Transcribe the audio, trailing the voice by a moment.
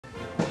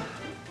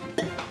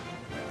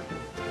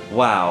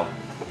Wow.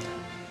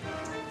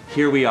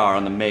 Here we are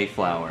on the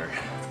Mayflower.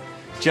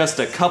 Just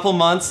a couple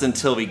months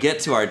until we get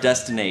to our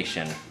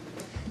destination.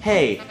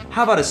 Hey,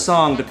 how about a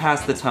song to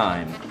pass the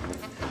time?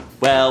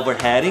 Well,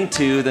 we're heading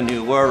to the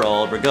New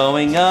World. We're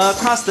going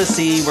across the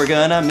sea. We're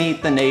gonna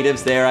meet the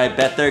natives there. I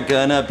bet they're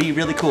gonna be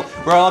really cool.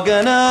 We're all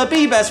gonna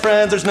be best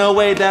friends. There's no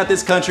way that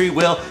this country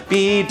will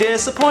be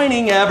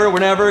disappointing ever. We're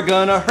never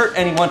gonna hurt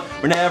anyone.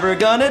 We're never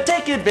gonna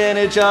take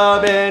advantage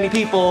of any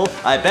people.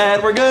 I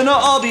bet we're gonna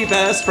all be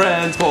best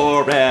friends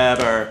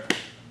forever.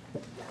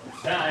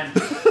 Time.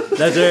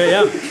 That's it,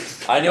 yeah.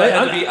 I knew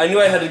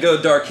I had to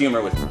go dark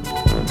humor with.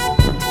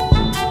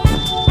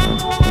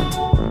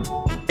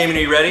 Are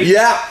you ready?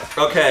 Yeah.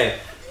 Okay.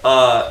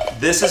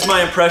 This is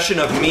my impression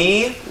of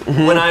me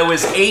when I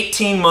was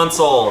 18 months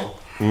old.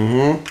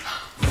 Mm-hmm.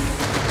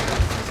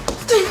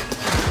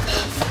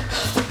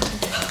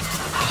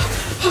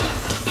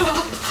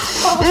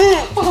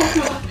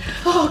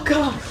 Oh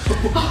God.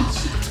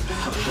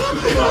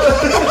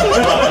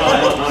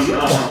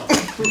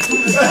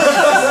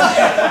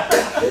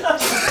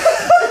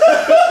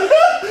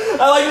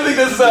 I like to think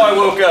this is how I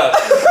woke up.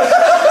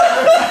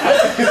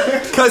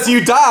 Because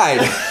you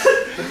died.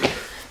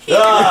 He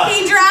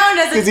drowned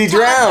as a toddler. Because he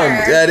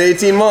drowned at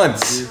 18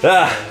 months.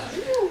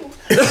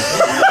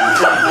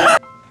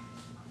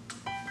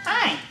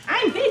 Hi,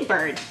 I'm Big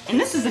Bird, and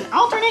this is an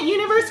alternate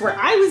universe where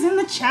I was in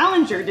the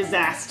Challenger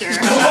disaster.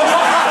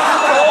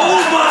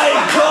 Oh my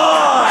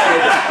God!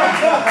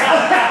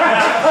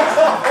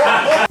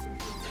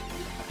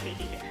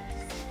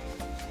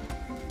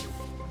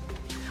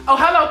 Oh,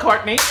 hello,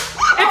 Courtney.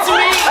 It's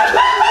me!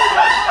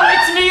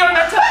 It's me, your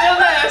mental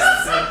illness!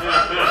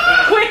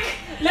 Quick,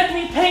 let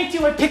me paint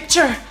you a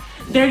picture.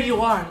 There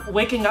you are,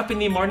 waking up in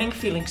the morning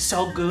feeling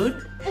so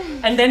good.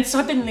 And then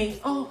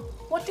suddenly, oh,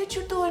 what did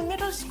you do in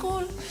middle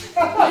school?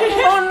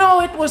 Oh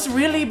no, it was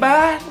really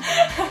bad.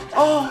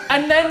 Oh,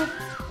 and then,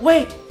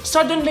 wait,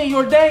 suddenly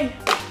your day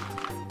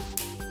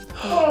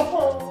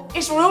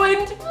is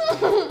ruined.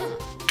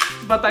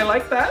 But I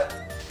like that.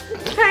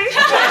 Hey.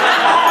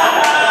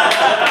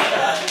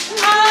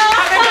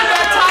 Having a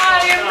good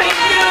time, thank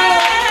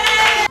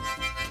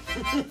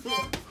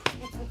you.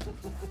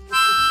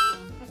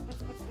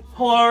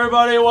 Hello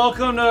everybody,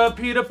 welcome to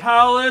Pita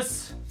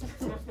Palace.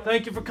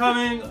 Thank you for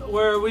coming,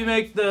 where we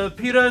make the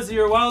pitas of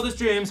your wildest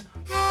dreams.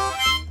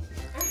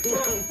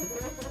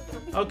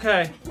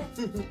 Okay,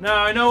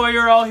 now I know why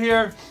you're all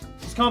here.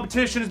 This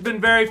competition has been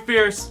very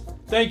fierce.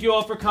 Thank you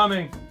all for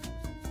coming.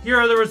 Here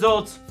are the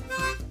results.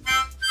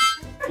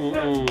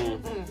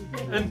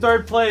 In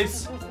third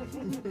place,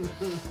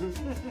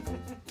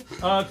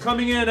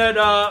 coming in at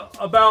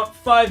about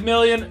 5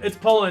 million, it's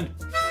Poland.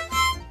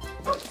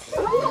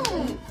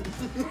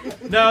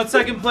 Now in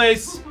second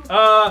place,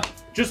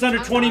 just under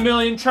 20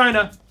 million,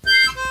 China.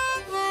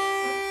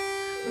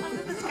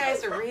 This guy's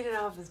to read it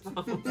off his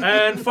phone.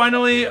 And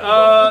finally,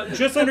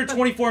 just under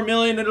 24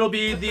 million, it'll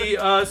be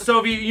the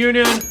Soviet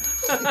Union.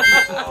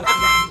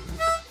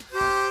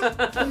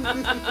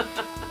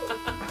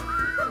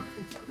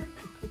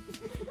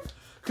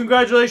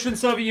 Congratulations,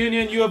 Soviet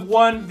Union, you have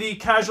won the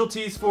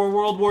casualties for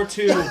World War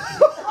II. You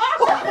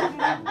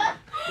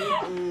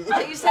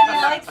said he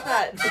likes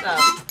that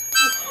stuff.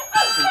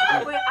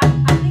 Wait, I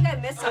think I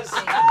missed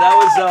something.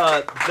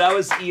 That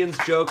was Ian's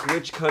joke.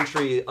 Which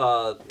country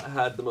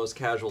had the most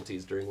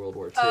casualties during World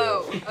War II?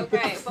 Oh,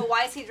 okay. But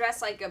why is he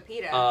dressed like a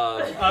pita?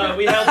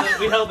 We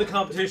held the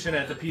competition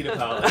at the Pita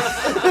Palace.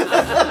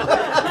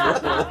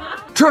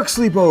 Truck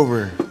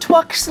sleepover.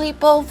 Twuck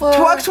sleepover.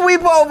 Truck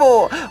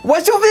sleepover.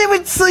 What's your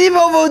favorite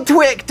sleepover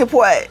trick to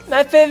play?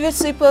 My favorite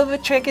sleepover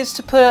trick is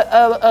to put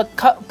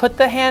put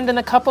the hand in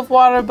a cup of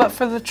water, but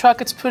for the truck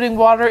it's putting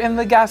water in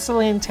the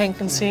gasoline tank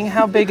and seeing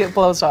how big it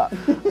blows up.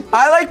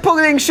 I like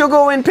putting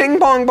sugar and ping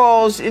pong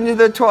balls into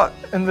the truck.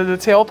 Into the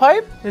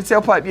tailpipe? The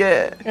tailpipe,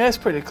 yeah. Yeah, that's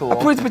pretty cool. I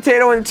put the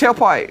potato in the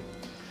tailpipe.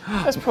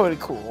 That's pretty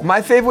cool.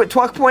 My favorite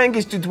truck prank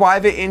is to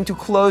drive it into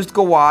closed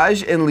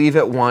garage and leave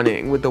it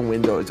running with the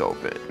windows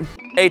open.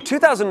 A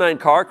 2009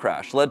 car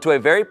crash led to a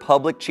very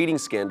public cheating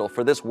scandal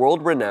for this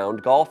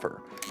world-renowned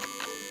golfer.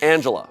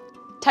 Angela.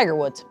 Tiger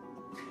Woods.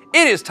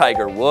 It is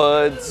Tiger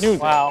Woods.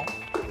 Wow.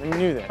 I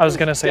knew that. I was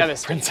gonna say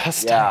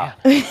Princess Yeah.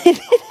 Diana.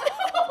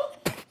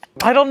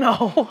 I don't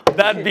know.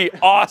 That'd be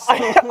awesome.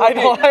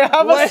 I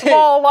have a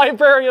small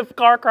library of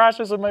car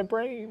crashes in my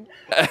brain.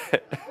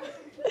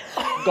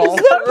 Golf.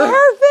 The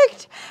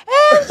perfect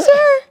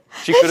answer.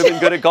 She could have been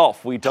good at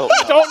golf. We don't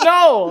know. Don't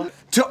know.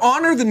 To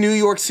honor the New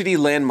York City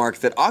landmark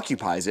that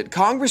occupies it,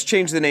 Congress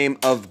changed the name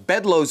of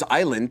Bedloes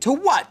Island to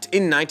what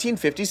in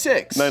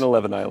 1956?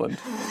 9/11 Island.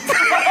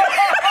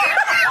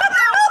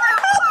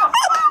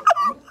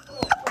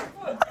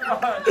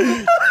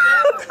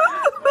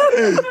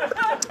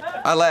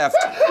 I laughed,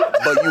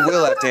 but you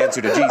will have to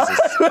answer to Jesus.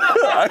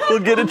 I will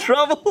get in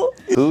trouble.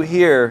 Who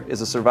here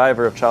is a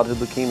survivor of childhood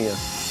leukemia?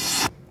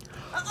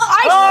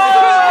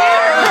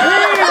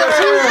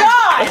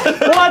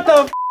 What the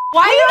f?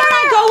 Why don't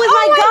I go with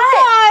my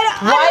gut?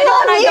 Why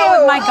don't I go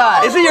with my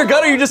gut? Is it your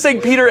gut or are you just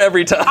saying Peter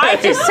every time?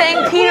 I'm just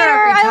saying Peter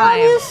every time. I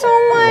love you so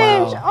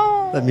much. Wow.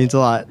 Oh. That means a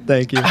lot.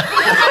 Thank you.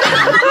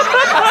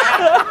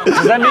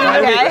 Does that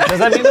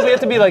mean that we have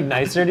to be like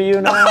nicer to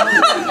you now?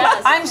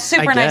 I'm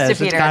super nice to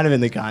Peter. It's kind of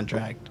in the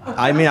contract.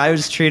 I mean, I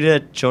was treated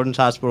at Children's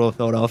Hospital of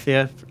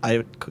Philadelphia.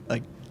 I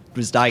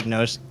was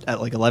diagnosed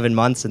at like 11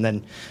 months and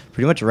then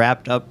pretty much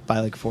wrapped up by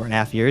like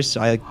 4.5 years.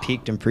 So I like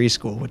peaked in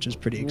preschool, which was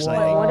pretty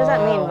exciting. What does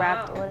that mean,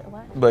 wrapped?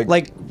 What?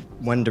 Like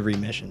went to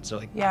remission. So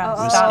like it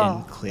was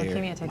in clear.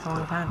 Leukemia takes a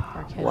long time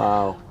for a kid.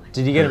 Wow.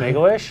 Did you get a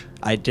Make-A-Wish?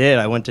 I did.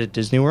 I went to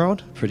Disney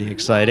World. Pretty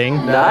exciting.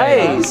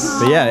 Nice.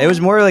 But yeah, it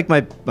was more like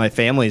my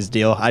family's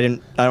deal. I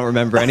don't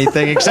remember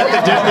anything except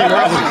the Disney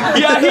World.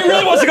 Yeah, he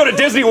really wants to go to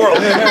Disney World.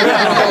 He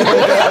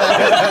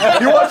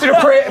wants you to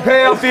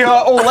pay off the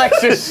old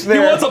Lexus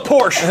there. He wants a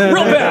Porsche,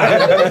 real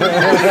bad.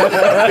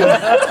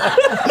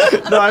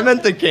 No, I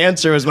meant the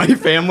cancer was my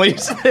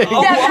family's thing.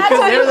 Yeah, that's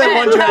what They were the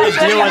ones trying to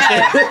deal with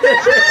it.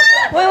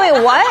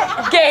 Wait,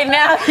 what? Okay,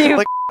 now you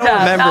Like, I don't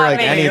remember like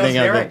anything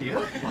of it.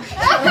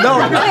 No,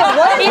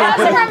 What? He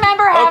doesn't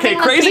remember having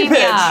crazy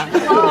leukemia.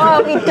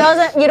 Oh, he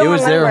doesn't. You don't it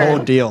was remember. their whole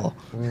deal.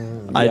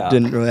 I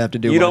didn't really have to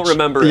do much. You don't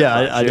remember it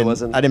Yeah, much. I It didn't.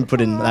 wasn't- I didn't put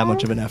in that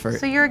much of an effort.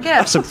 So you're a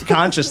gift.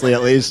 Subconsciously,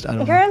 at least. I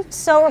don't know. You're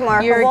so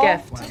remarkable. You're a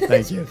gift.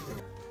 Thank you.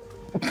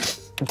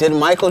 Did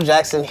Michael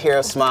Jackson hear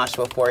of Smosh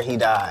before he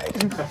died?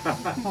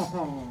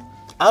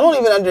 I don't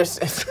even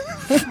understand.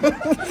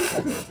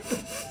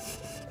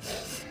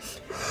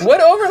 What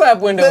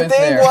overlap window The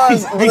thing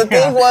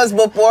was,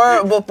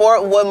 before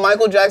when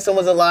Michael Jackson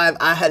was alive,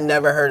 I had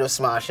never heard of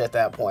Smosh at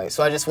that point.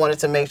 So I just wanted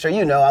to make sure,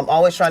 I'm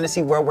always trying to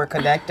see where we're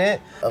connected.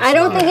 I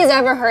don't think he's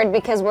ever heard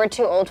because we're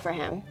too old for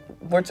him.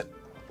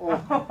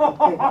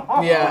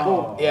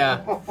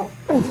 Yeah.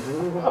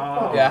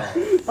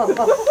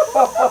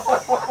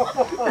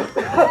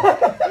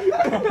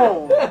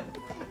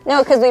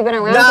 No, because we've been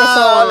around for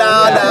so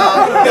long.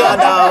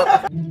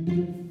 No.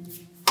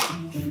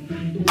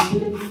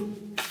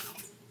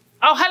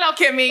 Oh, hello,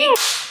 Kimmy.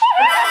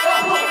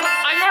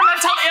 I'm your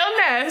mental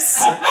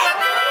illness.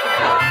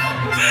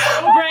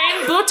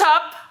 Brain, boot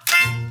up.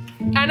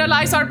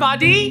 Analyze our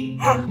body.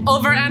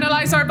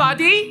 Overanalyze our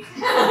body.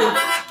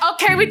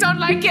 Okay, we don't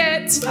like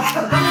it.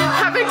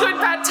 Have a good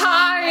bad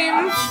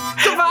time.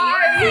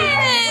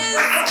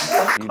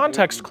 Goodbye.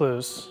 Context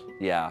clues.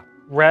 Yeah.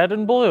 Red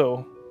and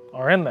blue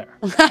are in there.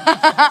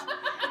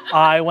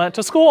 I went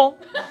to school.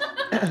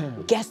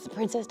 Guess the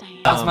Princess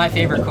Diana. That's my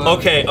favorite quote.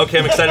 Okay, I'm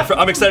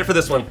excited for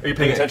this one. Are you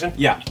paying attention?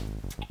 Yeah.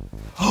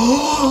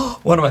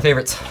 One of my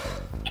favorites.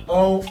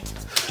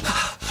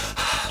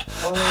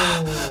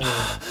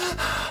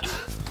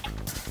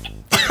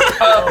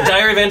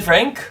 Diary of Anne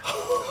Frank?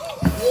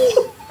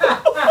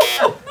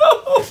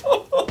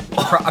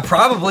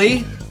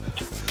 Probably.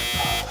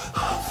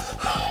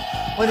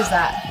 What is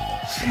that?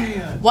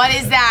 What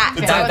is that?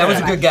 That was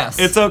a good guess.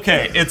 It's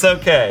okay. It was a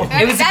good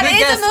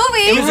guess. A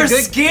movie. It was a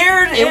good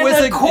scared. It was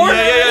a corner.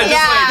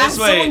 Yeah.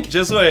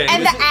 Just wait.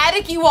 And the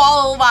attic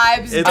wall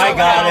vibes. I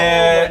got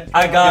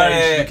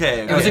it.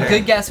 Okay. It was a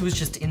good guess. It was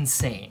just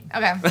insane.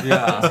 Okay.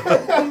 Yeah.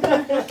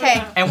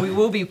 Okay. And we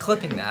will be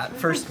clipping that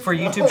for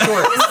YouTube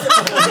Shorts.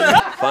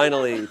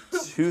 Finally,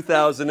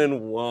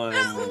 2001.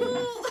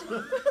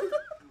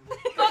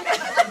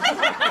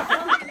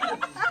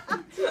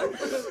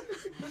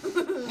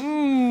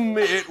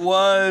 It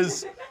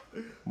was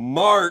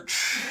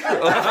March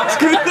of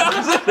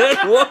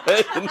 2001.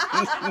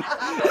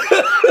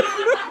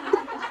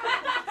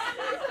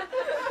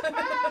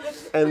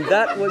 And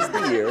that was the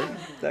year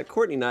that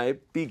Courtney and I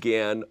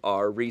began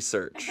our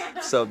research.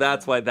 So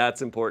that's why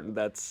that's important.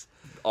 That's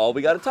all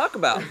we got to talk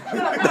about.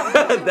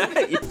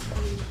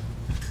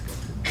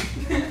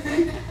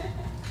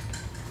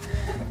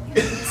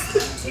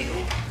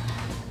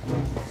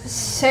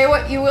 Say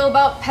what you will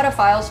about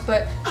pedophiles,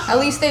 but at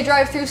least they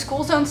drive through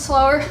school zones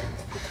slower.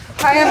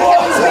 Hi, I'm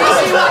Kevin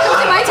Spacey.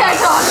 Welcome to my TED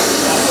Talk.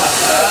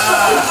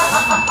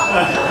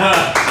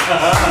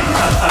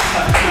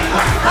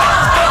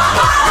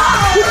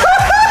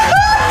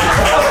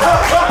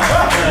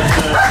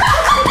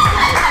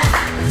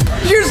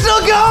 You're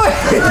still going!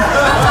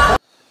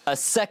 A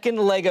second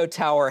Lego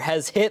tower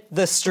has hit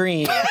the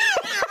stream.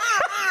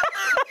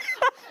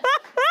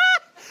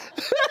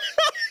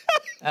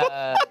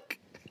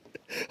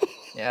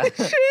 Yeah.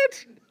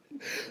 Shit!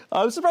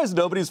 I'm surprised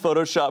nobody's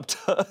photoshopped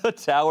a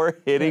tower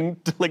hitting,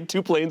 like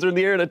 2 planes are in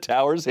the air and a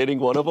tower's hitting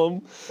one of them.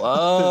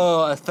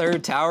 Whoa, a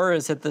third tower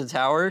has hit the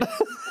tower?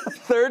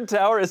 Third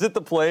tower has hit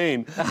the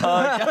plane.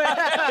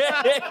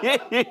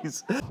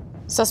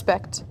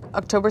 Suspect,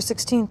 October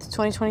 16th,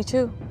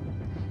 2022.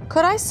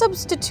 Could I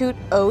substitute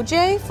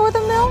OJ for the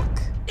milk?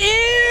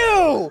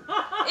 Ew!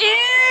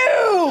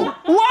 Ew!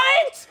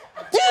 What?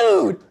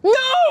 Dude,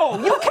 no!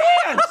 You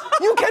can't!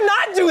 You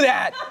cannot do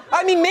that!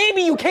 I mean,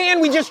 maybe you can,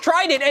 we just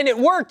tried it and it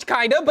worked,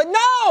 kinda, but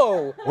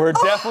no! We're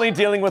definitely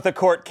dealing with a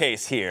court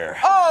case here.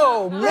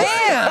 Oh,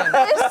 man!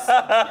 This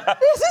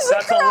is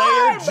That's a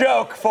layered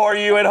joke for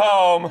you at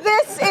home.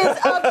 This is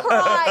a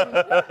crime!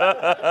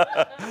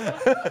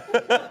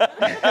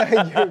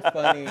 You're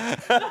funny.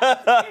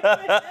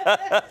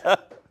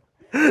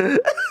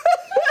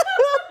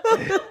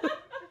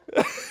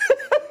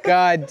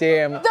 God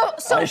damn.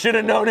 I should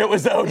have known it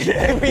was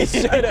OJ. We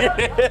should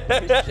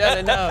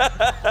have known.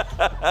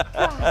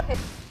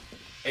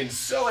 And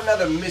so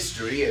another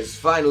mystery has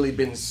finally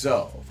been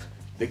solved.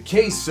 The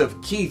case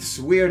of Keith's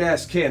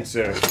weird-ass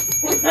cancer.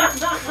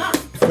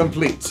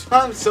 Complete.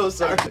 I'm so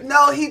sorry.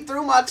 No, he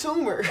threw my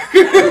tumor.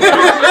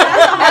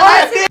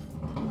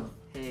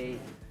 Hey.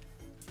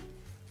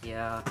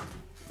 Yeah.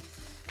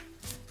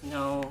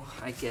 No,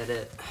 I get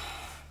it.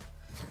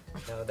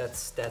 No,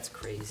 that's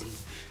crazy.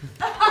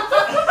 Are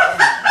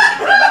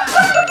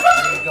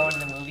you going to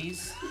the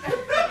movies?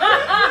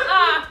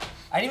 I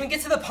didn't even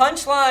get to the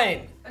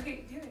punchline.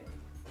 Okay, do it.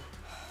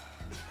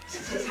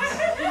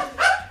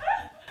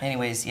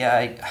 Anyways, yeah,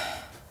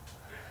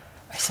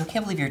 I still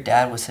can't believe your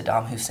dad was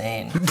Saddam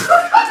Hussein.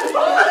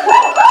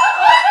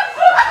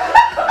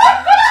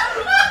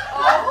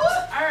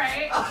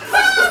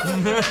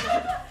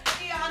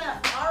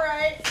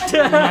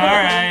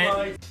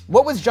 Alright.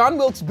 What was John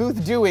Wilkes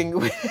Booth doing?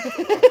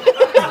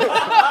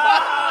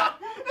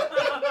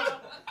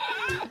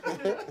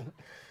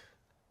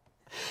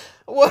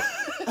 What?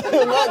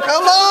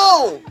 Come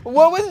on!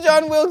 What was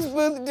John Wilkes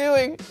Booth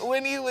doing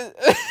when he was...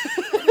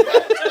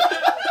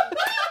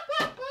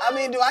 I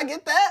mean, do I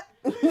get that?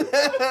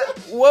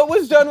 What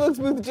was John Wilkes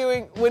Booth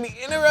doing when he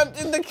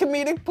interrupted the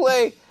comedic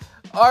play,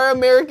 Our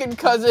American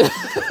Cousin?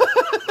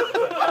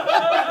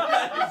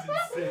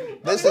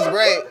 This is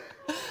great.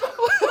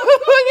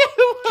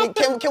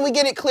 Can we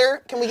get it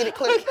clear? Can we get it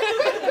clear?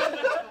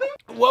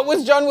 What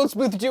was John Wilkes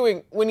Booth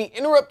doing when he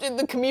interrupted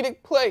the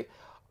comedic play,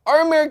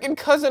 Our American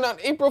Cousin, on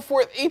April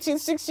 4th,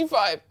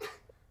 1865?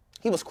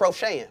 He was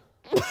crocheting.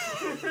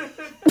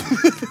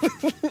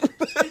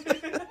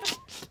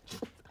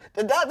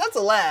 That's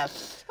a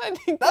laugh. I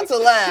think that's a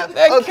laugh.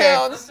 That okay.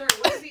 counts. Sir,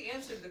 what is the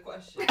answer to the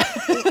question?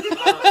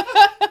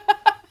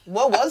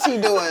 What was he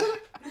doing?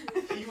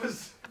 He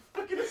was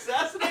fucking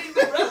assassinating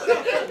the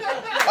president.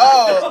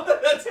 Oh.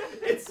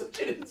 It's such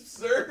an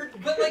absurd.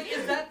 But like,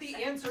 is that the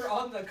answer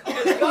on the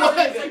card?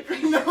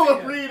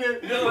 No, read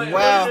it. No,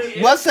 Wow.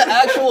 What's the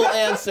actual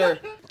answer?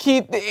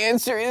 Keith, the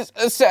answer is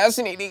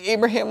assassinating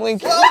Abraham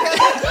Lincoln.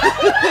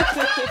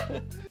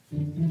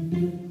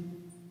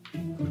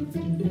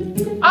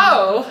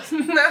 Oh,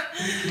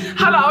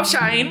 hello,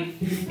 Shine.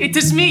 It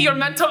is me, your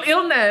mental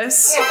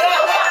illness.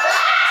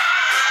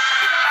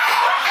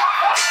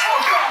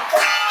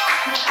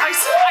 I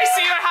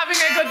see you're having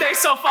a good day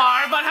so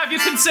far, but have you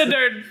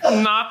considered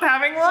not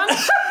having one?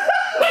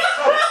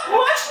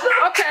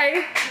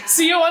 Okay,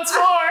 see you once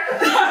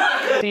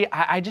more. See,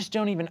 I just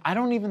don't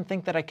even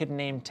think that I could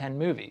name 10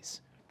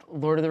 movies.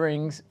 Lord of the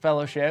Rings,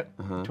 Fellowship,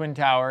 Twin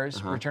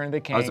Towers, Return of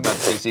the King. I was about to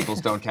say sequels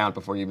don't count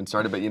before you even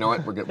started, but you know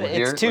what? We're good. We're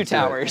here. It's Two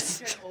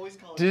Towers.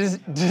 Did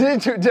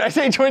I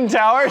say Twin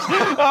Towers?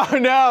 Oh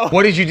no.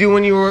 What did you do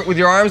when you were with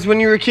your arms when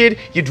you were a kid?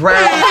 You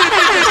drowned.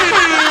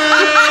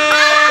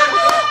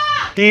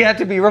 He had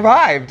to be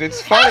revived.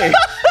 It's funny.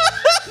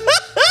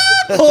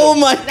 Oh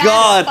my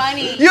God!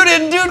 Funny. You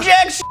didn't do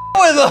jack shit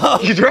with them.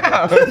 You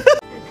drowned.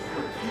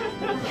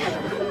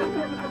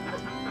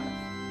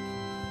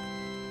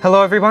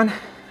 Hello, everyone.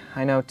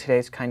 I know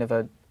today's kind of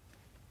a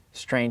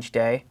strange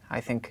day.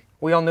 I think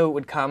we all knew it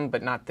would come,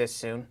 but not this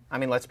soon. I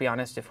mean, let's be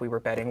honest, if we were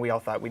betting, we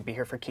all thought we'd be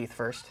here for Keith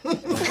first. Fuck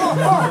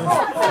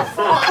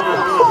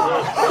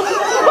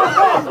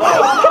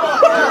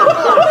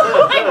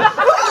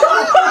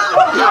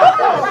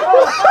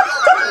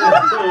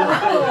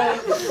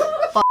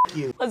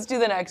you. Let's do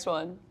the next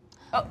one.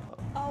 Oh.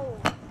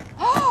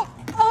 Oh.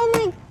 Oh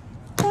my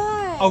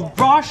God. A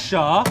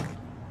Russia?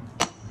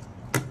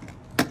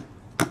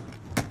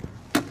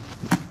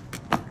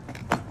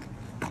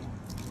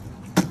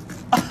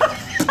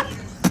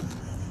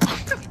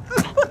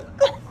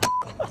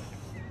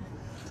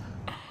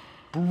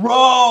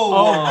 Bro!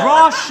 A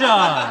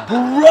Russia!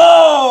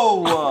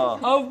 Bro!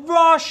 A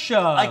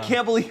Russia! I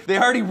can't believe they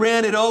already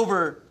ran it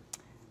over.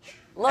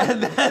 Look.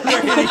 And then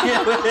they're hitting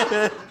it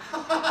with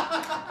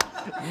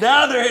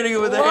Now they're hitting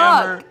it with a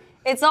hammer.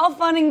 It's all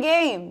fun and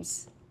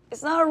games.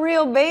 It's not a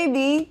real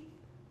baby.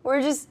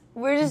 We're just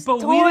But we didn't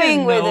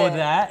toying with know it.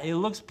 that. It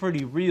looks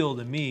pretty real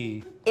to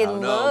me. It I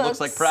don't know. It looks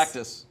like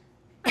practice.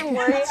 I'm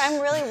worried.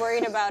 I'm really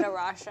worried about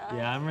Arasha.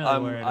 Yeah, I'm really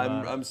worried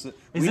about it.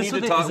 We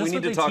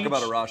need to talk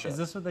about Arasha. Is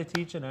this what they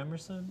teach in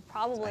Emerson?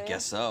 Probably. I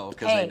guess so,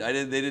 because Hey.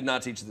 they did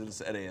not teach this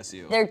at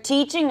ASU. They're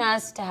teaching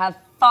us to have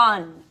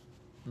fun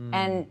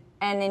and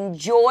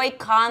enjoy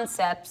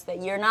concepts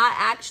that you're not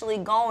actually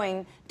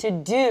going to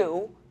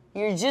do.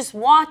 You're just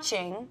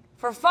watching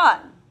for fun.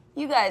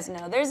 You guys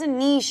know there's a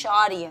niche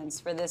audience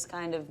for this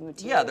kind of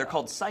material. Yeah, they're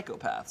called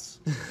psychopaths.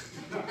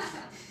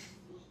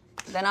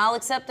 Then I'll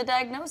accept the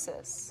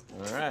diagnosis.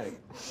 All right,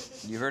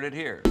 you heard it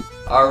here.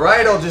 All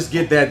right, I'll just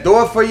get that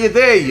door for you.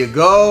 There you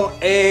go,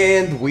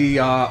 and we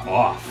are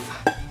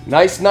off.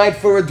 Nice night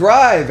for a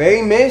drive,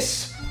 eh,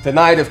 miss?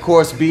 Tonight, of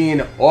course,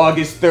 being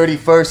August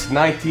 31st,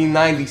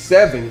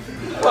 1997.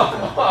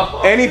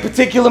 Any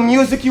particular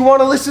music you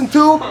want to listen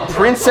to?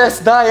 Princess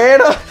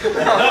Diana?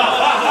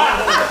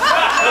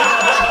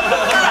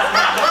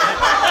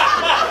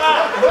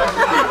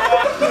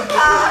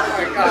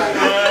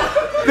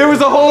 There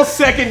was a whole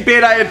second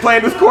bit I had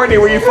planned with Courtney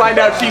where you find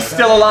out she's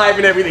still alive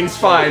and everything's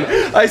fine.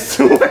 I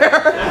swear.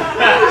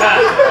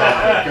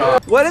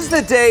 What is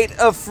the date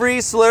of Free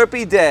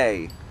Slurpee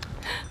Day?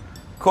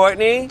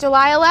 Courtney?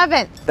 July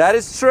 11th. That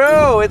is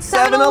true. It's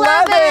 7-Eleven.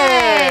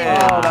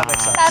 Oh, that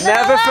makes sense.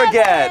 Never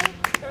forget.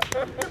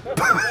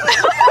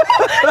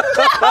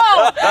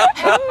 No!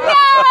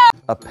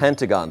 A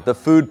pentagon, the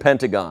food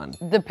pentagon.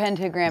 The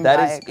pentagram That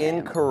diagram. is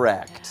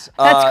incorrect.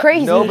 That's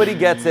crazy. Nobody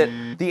gets it.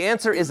 The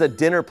answer is a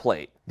dinner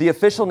plate. The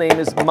official name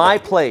is My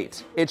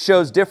Plate. It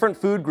shows different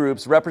food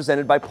groups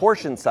represented by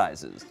portion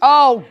sizes.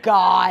 Oh,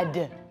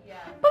 God.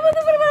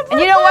 And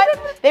you know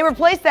what? They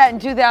replaced that in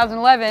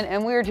 2011,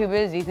 and we were too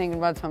busy thinking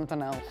about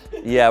something else.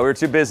 Yeah, we were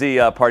too busy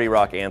party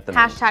rock anthem.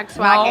 Hashtag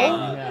swagging.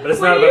 No. But it's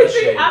What not do about you the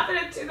think shape. happened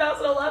in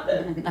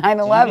 2011?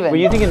 9/11. Were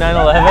you thinking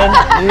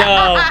 9/11?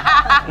 No.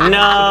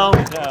 No.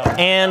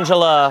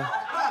 Angela.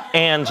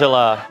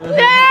 Angela.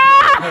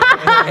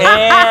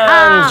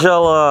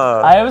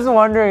 Angela. I was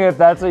wondering if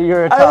that's what you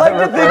were I talking like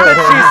to about. think that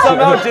she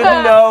somehow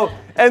didn't know,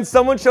 and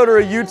someone showed her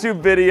a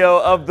YouTube video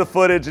of the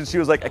footage, and she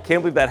was like, I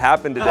can't believe that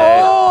happened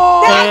today.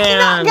 Oh, that's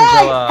not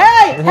Angela.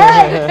 gay.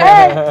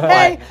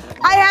 Hey.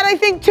 I had, I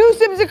think, 2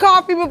 sips of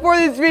coffee before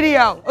this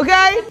video,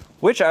 okay?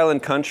 Which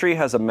island country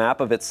has a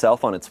map of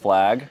itself on its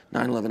flag?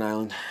 9/11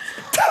 Island.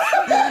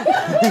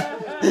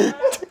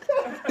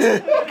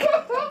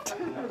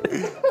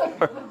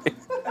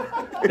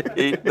 I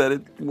hate that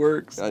it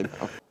works. I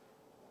know.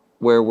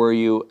 Where were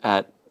you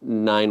at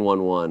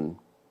 911?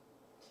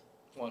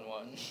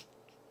 1-1.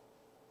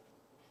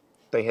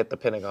 They hit the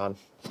Pentagon.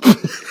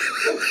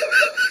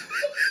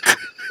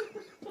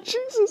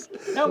 Jesus.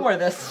 No more of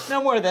this.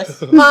 No more of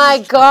this.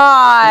 My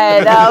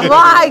God.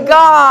 My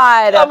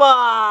God. Come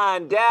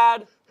on,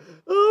 Dad.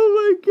 Oh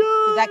my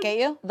God. Did that get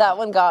you? That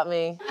one got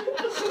me.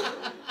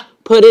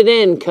 Put it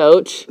in,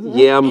 coach.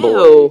 Yeah, boy.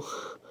 Ew.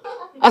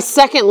 A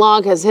second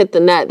log has hit the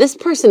net. This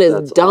person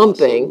is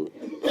dumping.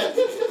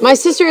 My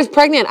sister is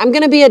pregnant. I'm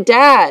gonna be a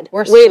dad.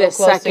 We're Wait so a close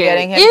second. to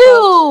getting him.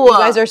 Ew. Folks. You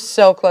guys are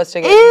so close to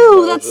getting him.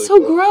 Ew, that's so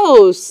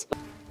gross.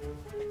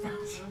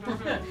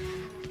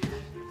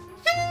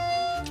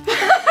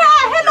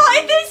 Hello,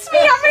 it's me,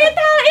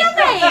 Amrita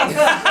Illness.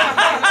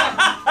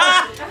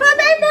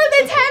 Remember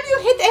the time you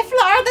hit a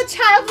Florida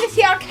child with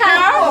your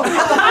car?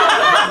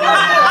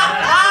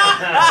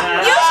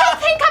 You should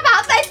think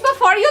about that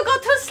before you go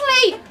to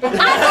sleep. I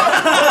hope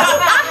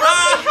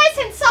he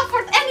hasn't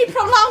suffered any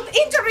prolonged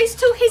injuries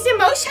to his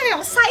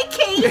emotional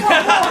psyche.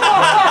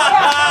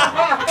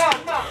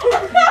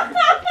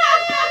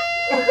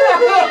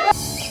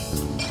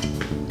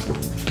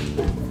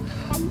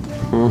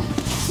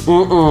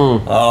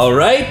 All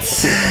right.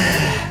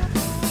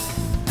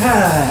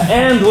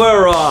 And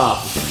we're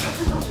off.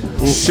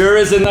 Sure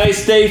is a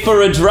nice day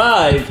for a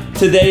drive.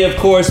 Today, of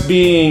course,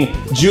 being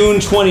June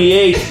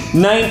 28,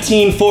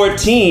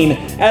 1914,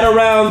 at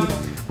around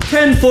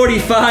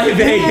 10:45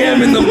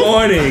 a.m. in the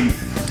morning.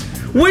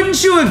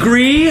 Wouldn't you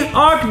agree,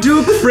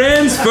 Archduke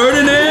Franz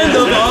Ferdinand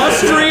of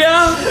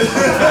Austria?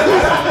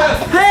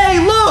 Hey,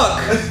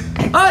 look!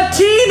 A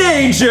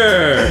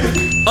teenager!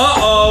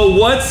 Uh-oh,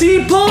 what's he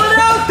pulling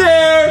out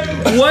there?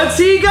 What's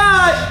he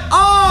got?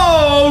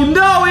 Oh,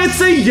 no, it's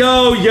a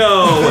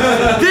yo-yo.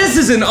 This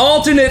is an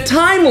alternate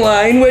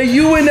timeline where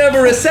you were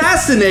never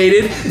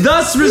assassinated,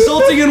 thus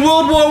resulting in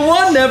World War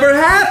I never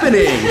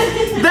happening.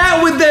 That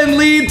would then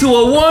lead to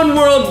a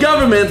one-world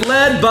government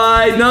led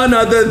by none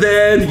other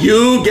than,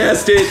 you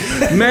guessed it,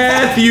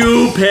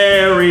 Matthew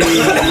Perry.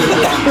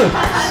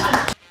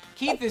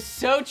 Keith is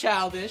so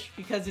childish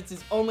because it's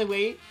his only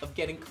way of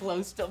getting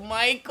close to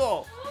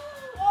Michael.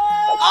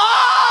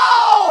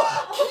 Oh!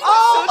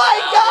 Oh my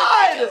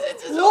God!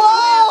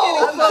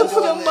 Whoa! Close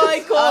to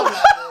Michael.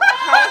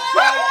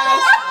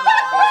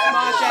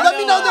 Let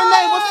me know their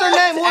name. What's their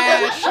name?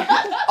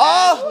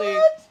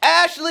 Oh,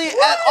 Ashley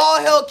at All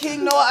Hell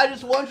King Noah. I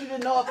just want you to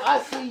know if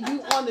I see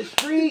you on the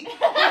street, we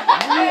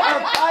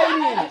are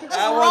fighting. That's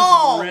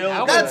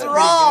wrong. That's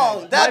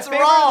wrong. That's My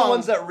favorite are wrong. the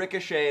ones that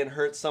ricochet and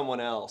hurt someone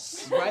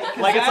else. Right?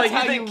 Like it's like you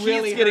how think you Keith's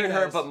really getting hurt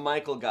hurt, us. but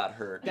Michael got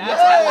hurt. Yes,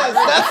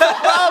 that's the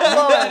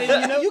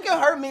problem. You can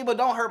hurt me, but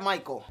don't hurt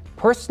Michael.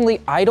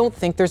 Personally, I don't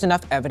think there's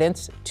enough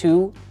evidence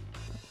to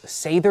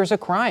say there's a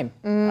crime.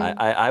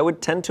 I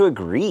would tend to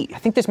agree. I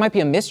think this might be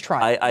a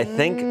mistrial. I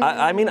think,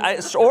 I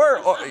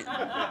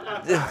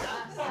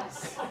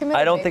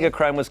don't think a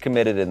crime was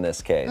committed in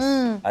this case.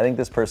 I think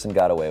this person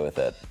got away with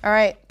it. All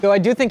right. Though I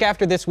do think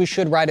after this we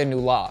should write a new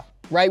law,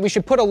 right? We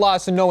should put a law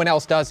so no one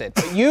else does it.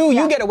 But you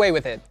get away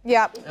with it.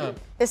 Yep.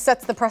 This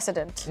sets the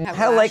precedent.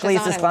 How likely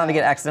is this clown to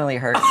get accidentally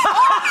hurt?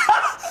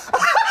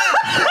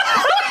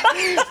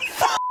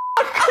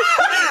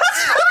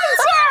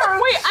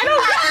 Wait, I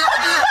don't.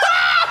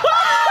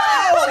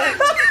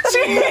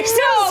 Jesus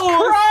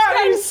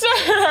Christ!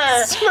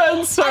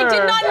 Spencer! I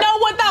did not know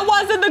what that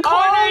was in the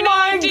corner. Oh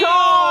my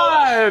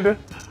God!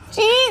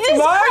 Jesus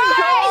My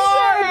Christ!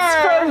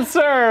 God,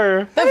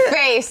 Spencer! The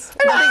face.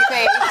 The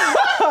face.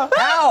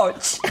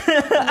 Ouch!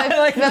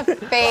 The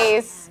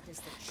face.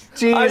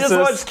 I just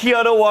watched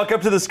Keanu walk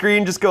up to the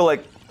screen, just go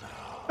like,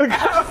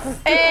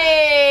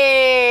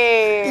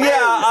 Hey!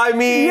 Yeah, I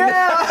mean.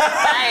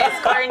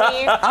 Nice,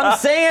 Courtney. I'm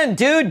saying,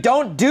 dude,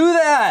 don't do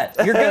that.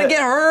 You're gonna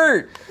get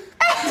hurt.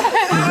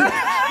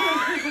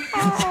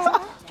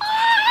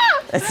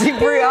 It seems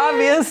pretty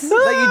obvious that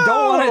you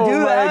don't want to do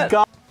that.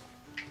 God.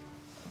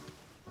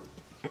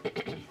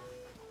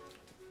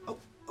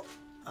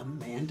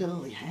 Amanda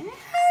Leanne?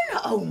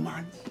 Oh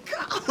my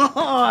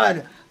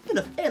God! I've been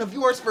a fan of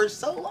yours for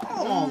so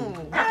long.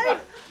 I'm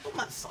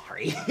not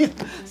sorry.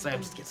 So I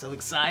just get so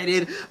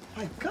excited. Oh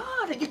my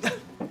God!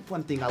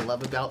 One thing I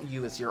love about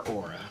you is your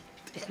aura.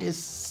 It is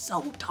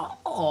so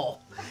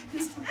tall.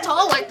 It's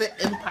tall like the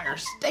Empire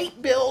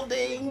State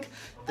Building,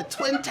 the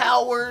Twin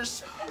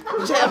Towers.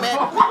 Damn it!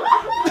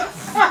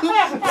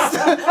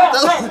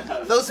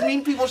 those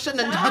mean people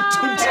shouldn't have done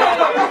Twin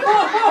Towers.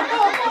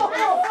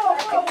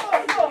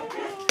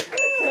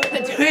 The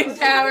Twin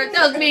Towers.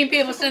 Those mean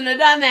people shouldn't have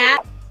done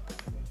that.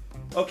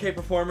 Okay,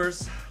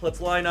 performers,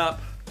 let's line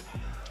up.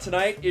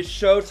 Tonight is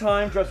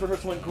showtime. Dress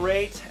rehearsal went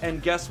great,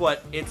 and guess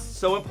what? It's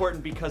so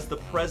important because the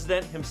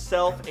president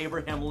himself,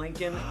 Abraham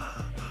Lincoln,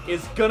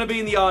 is gonna be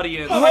in the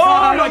audience. Oh my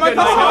God, oh my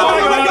God,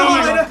 oh my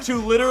God. To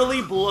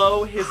literally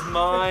blow his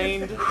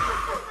mind.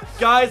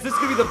 Guys, this is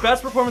gonna be the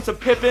best performance of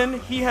Pippin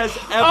he has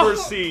ever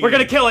seen. We're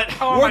gonna kill it.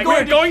 We're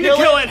going to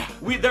kill it.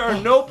 There are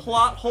no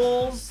plot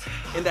holes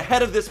in the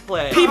head of this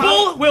play.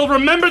 People will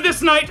remember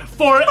this night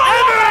forever!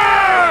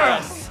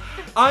 Yes!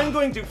 I'm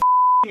going to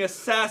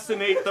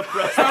assassinate the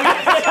president.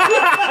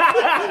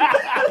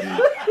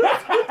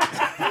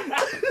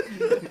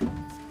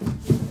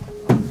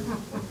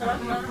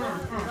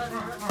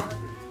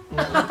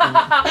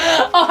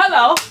 Oh,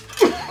 hello.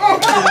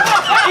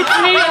 It's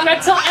me,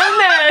 mental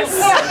illness.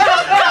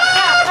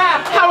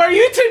 How are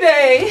you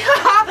today?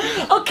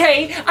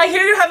 Okay, I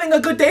hear you're having a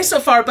good day so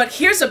far, but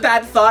here's a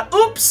bad thought.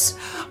 Oops.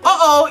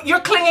 Uh-oh,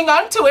 you're clinging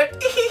on to it.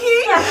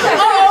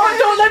 Uh-oh,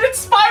 don't let it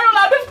spiral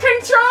out of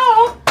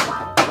control.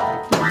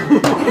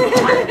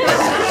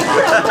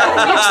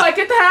 Looks like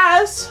it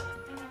has.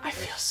 I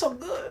feel so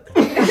good.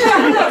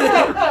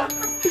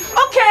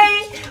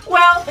 Okay,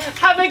 well,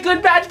 have a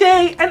good bad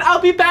day, and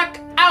I'll be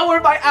back hour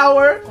by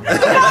hour.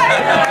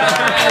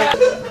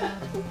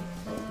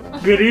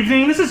 Good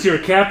evening, this is your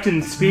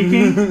captain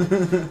speaking.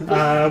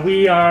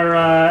 We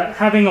are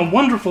having a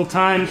wonderful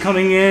time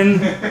coming in.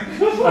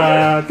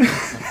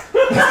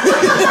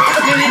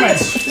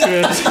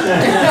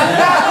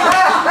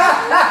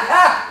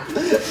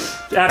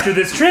 After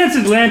this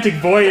transatlantic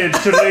voyage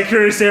to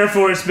Lakehurst Air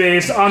Force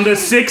Base on the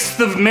 6th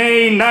of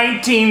May,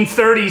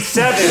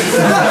 1937.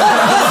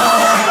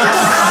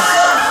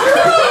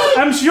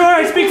 I'm sure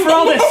I speak for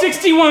all the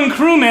 61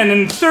 crewmen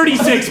and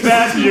 36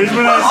 passengers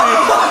when I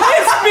say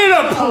it's been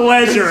a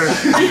pleasure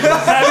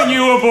having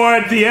you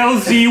aboard the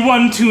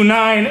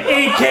LZ-129,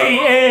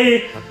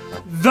 aka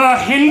the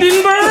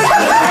Hindenburg.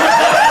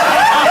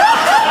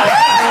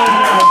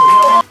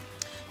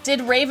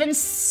 Did Raven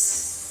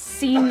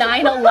see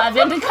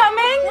 9/11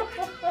 coming?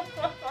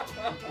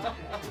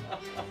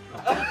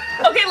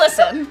 Okay,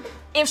 listen.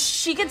 If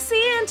she could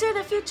see into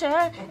the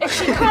future, if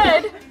she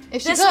could,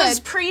 If she this could. was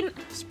pre.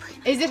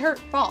 Is it her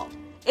fault?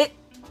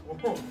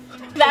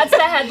 That's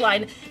the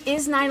headline.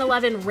 Is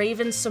 9/11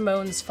 Raven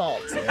Simone's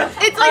fault?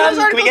 It's like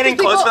Can we get in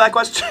close for that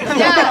question?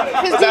 Yeah,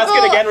 because Let's ask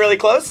it again really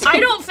close. I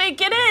don't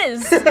think it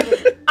is.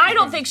 I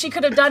don't think she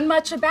could have done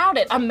much about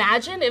it.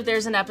 Imagine if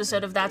there's an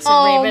episode of That's So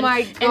Oh Raven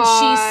my God. and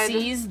she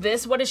sees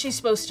this. What is she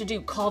supposed to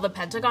do? Call the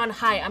Pentagon?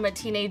 Hi, I'm a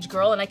teenage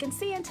girl and I can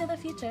see into the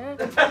future.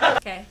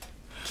 Okay.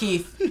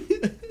 Keith,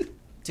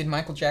 did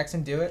Michael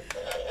Jackson do it?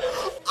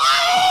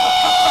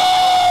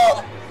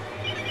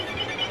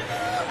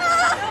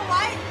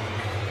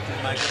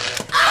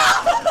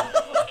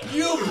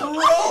 You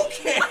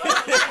broke it!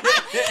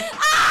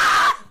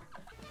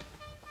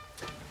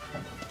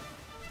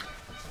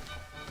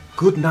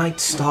 Good night,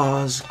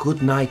 stars,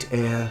 good night,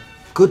 air,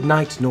 good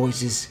night,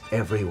 noises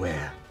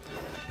everywhere.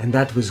 And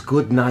that was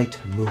good night,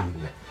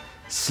 moon.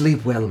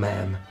 Sleep well,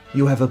 ma'am.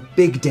 You have a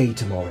big day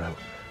tomorrow.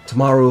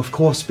 Tomorrow, of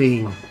course,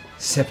 being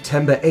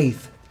September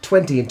 8th,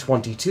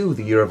 2022,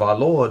 the year of our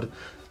Lord.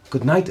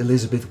 Good night,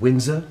 Elizabeth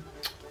Windsor.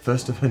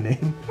 First of her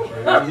name.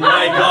 Oh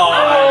my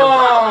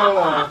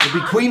God! You'll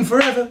be queen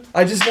forever.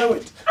 I just know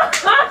it.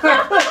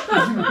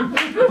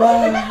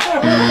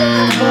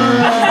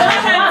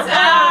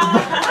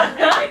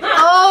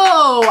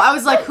 Oh, I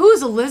was like,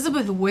 who's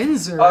Elizabeth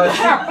Windsor? She's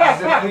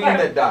the queen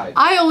that died.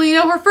 I only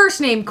know her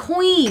first name,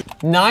 Queen.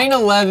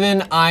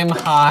 9/11, I'm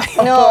high.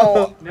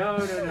 No.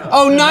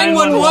 Oh,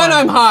 911,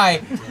 I'm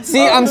high.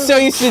 See, I'm so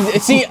used to.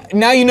 See,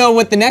 now you know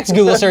what the next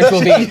Google search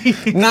will be.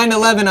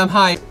 9/11, I'm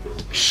high.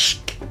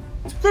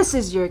 This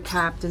is your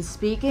captain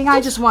speaking. I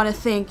just want to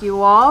thank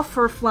you all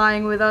for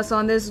flying with us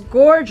on this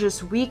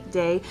gorgeous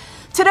weekday.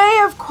 Today,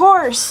 of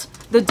course,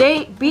 the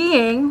date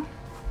being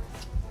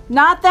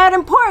not that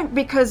important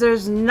because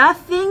there's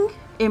nothing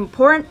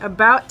important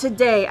about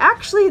today.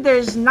 Actually,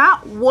 there's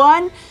not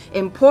one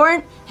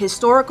important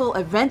historical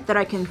event that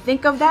I can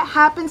think of that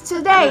happens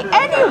today.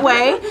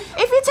 Anyway,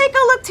 if you take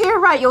a look to your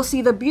right, you'll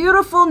see the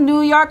beautiful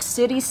New York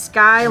City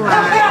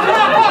skyline.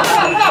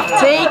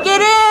 Take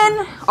it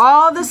in,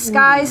 all the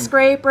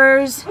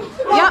skyscrapers.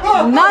 Yep,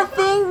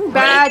 nothing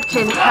bad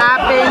can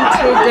happen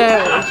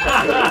today.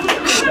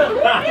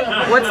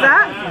 What's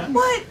that?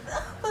 What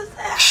was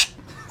that?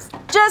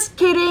 Just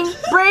kidding.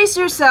 Brace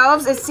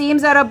yourselves. It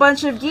seems that a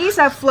bunch of geese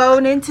have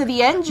flown into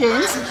the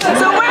engines,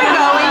 so we're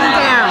going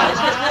down.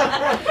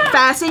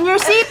 Fasten your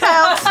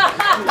seatbelts.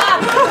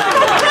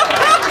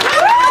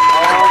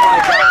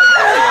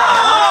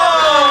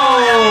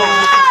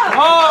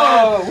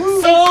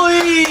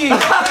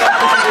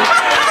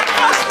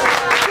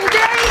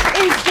 Today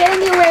is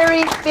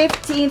January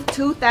 15th,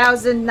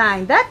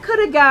 2009. That could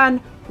have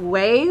gone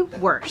way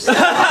worse. We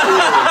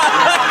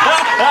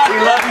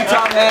love you,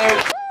 Tom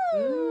Hanks.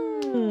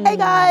 Hey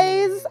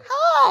guys,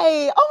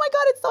 hi. Oh my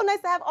God, it's so nice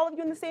to have all of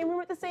you in the same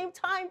room at the same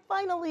time,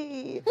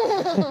 finally.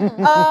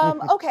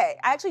 Okay,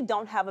 I actually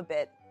don't have a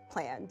bit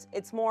planned.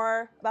 It's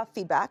more about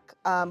feedback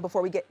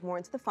before we get more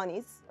into the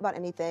funnies about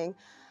anything.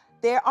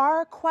 There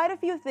are quite a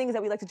few things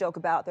that we like to joke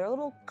about. They're a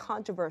little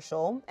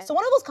controversial. So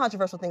one of those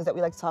controversial things that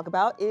we like to talk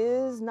about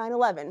is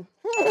 9/11.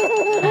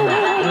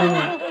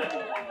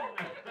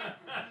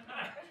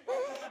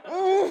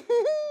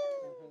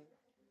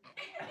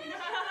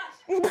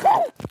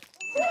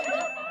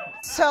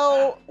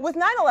 So with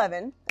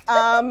 9/11,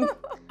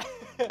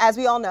 as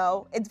we all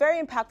know, it's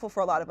very impactful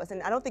for a lot of us.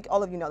 And I don't think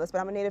all of you know this, but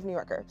I'm a native New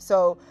Yorker.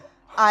 So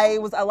I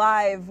was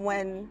alive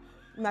when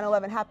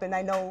 9/11 happened.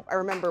 I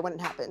remember when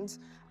it happened.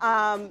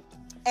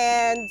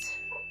 And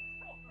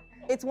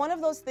it's one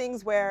of those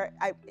things where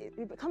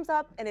it comes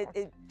up and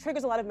it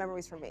triggers a lot of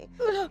memories for me.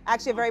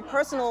 Actually, a very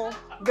personal,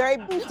 very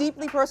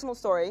deeply personal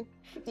story.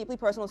 Deeply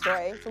personal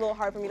story. It's a little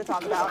hard for me to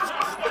talk about.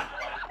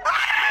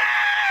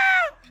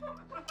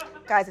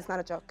 Guys, it's not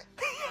a joke.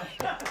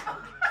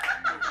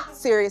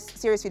 Serious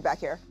feedback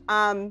here.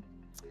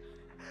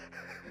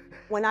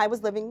 When I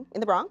was living in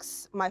the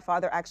Bronx, my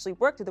father actually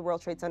worked at the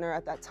World Trade Center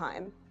at that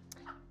time.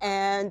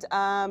 And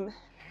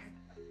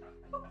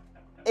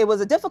it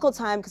was a difficult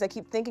time because I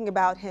keep thinking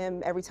about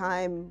him every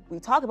time we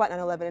talk about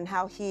 9/11 and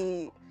how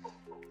he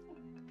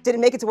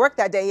didn't make it to work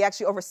that day. He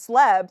actually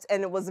overslept,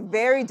 and it was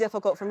very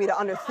difficult for me to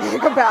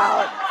think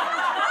about.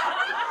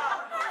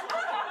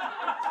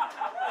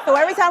 So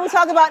every time we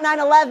talk about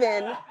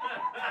 9/11,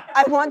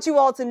 I want you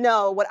all to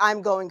know what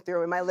I'm going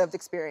through in my lived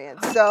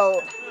experience.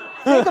 So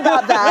think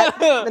about that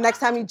the next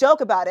time you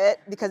joke about it,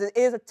 because it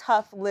is a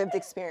tough lived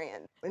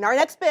experience. In our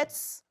next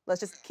bits, let's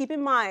just keep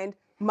in mind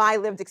my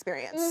lived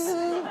experience.